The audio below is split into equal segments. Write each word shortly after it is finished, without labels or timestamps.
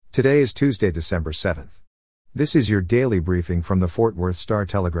Today is Tuesday, December 7th. This is your daily briefing from the Fort Worth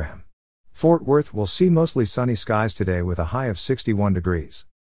Star-Telegram. Fort Worth will see mostly sunny skies today with a high of 61 degrees.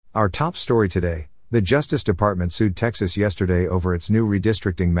 Our top story today: the Justice Department sued Texas yesterday over its new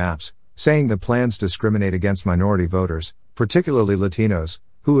redistricting maps, saying the plans discriminate against minority voters, particularly Latinos,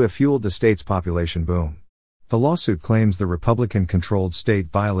 who have fueled the state's population boom. The lawsuit claims the Republican-controlled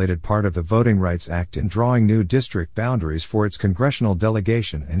state violated part of the Voting Rights Act in drawing new district boundaries for its congressional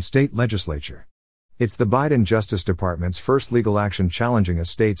delegation and state legislature. It's the Biden Justice Department's first legal action challenging a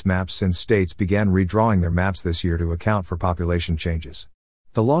state's maps since states began redrawing their maps this year to account for population changes.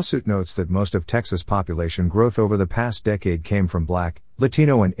 The lawsuit notes that most of Texas' population growth over the past decade came from Black,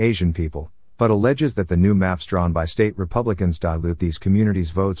 Latino and Asian people, but alleges that the new maps drawn by state Republicans dilute these communities'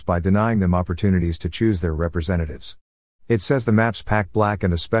 votes by denying them opportunities to choose their representatives. It says the maps pack Black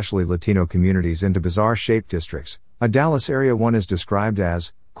and especially Latino communities into bizarre-shaped districts. A Dallas area one is described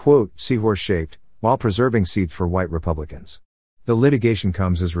as, quote, seahorse-shaped, while preserving seats for white Republicans. The litigation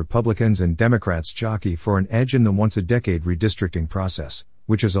comes as Republicans and Democrats jockey for an edge in the once-a-decade redistricting process,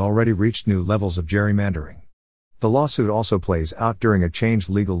 which has already reached new levels of gerrymandering. The lawsuit also plays out during a changed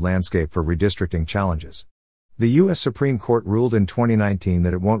legal landscape for redistricting challenges. The U.S. Supreme Court ruled in 2019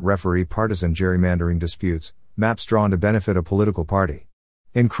 that it won't referee partisan gerrymandering disputes, maps drawn to benefit a political party.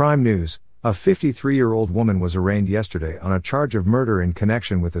 In crime news, a 53-year-old woman was arraigned yesterday on a charge of murder in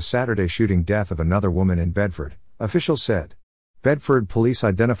connection with the Saturday shooting death of another woman in Bedford, officials said. Bedford police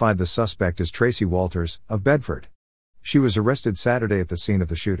identified the suspect as Tracy Walters, of Bedford. She was arrested Saturday at the scene of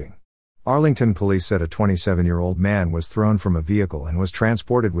the shooting. Arlington police said a 27-year-old man was thrown from a vehicle and was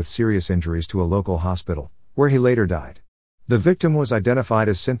transported with serious injuries to a local hospital, where he later died. The victim was identified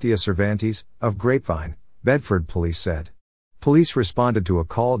as Cynthia Cervantes, of Grapevine, Bedford police said. Police responded to a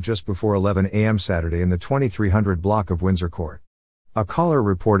call just before 11 a.m. Saturday in the 2300 block of Windsor Court. A caller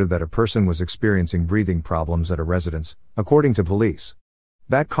reported that a person was experiencing breathing problems at a residence, according to police.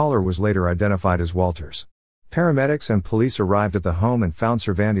 That caller was later identified as Walters. Paramedics and police arrived at the home and found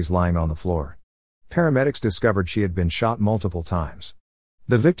Cervantes lying on the floor. Paramedics discovered she had been shot multiple times.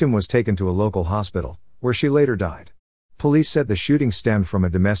 The victim was taken to a local hospital, where she later died. Police said the shooting stemmed from a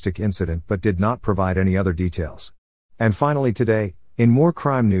domestic incident but did not provide any other details. And finally today, in more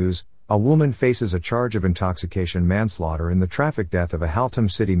crime news, a woman faces a charge of intoxication manslaughter in the traffic death of a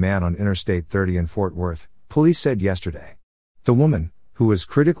Haltom City man on Interstate 30 in Fort Worth, police said yesterday. The woman, who was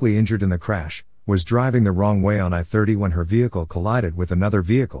critically injured in the crash, was driving the wrong way on I-30 when her vehicle collided with another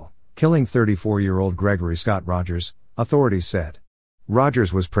vehicle, killing 34-year-old Gregory Scott Rogers, authorities said.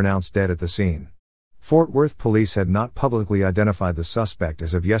 Rogers was pronounced dead at the scene. Fort Worth police had not publicly identified the suspect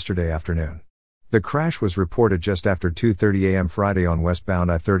as of yesterday afternoon. The crash was reported just after 2:30 a.m. Friday on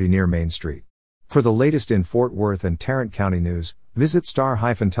westbound I-30 near Main Street. For the latest in Fort Worth and Tarrant County news, visit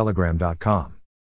star-telegram.com.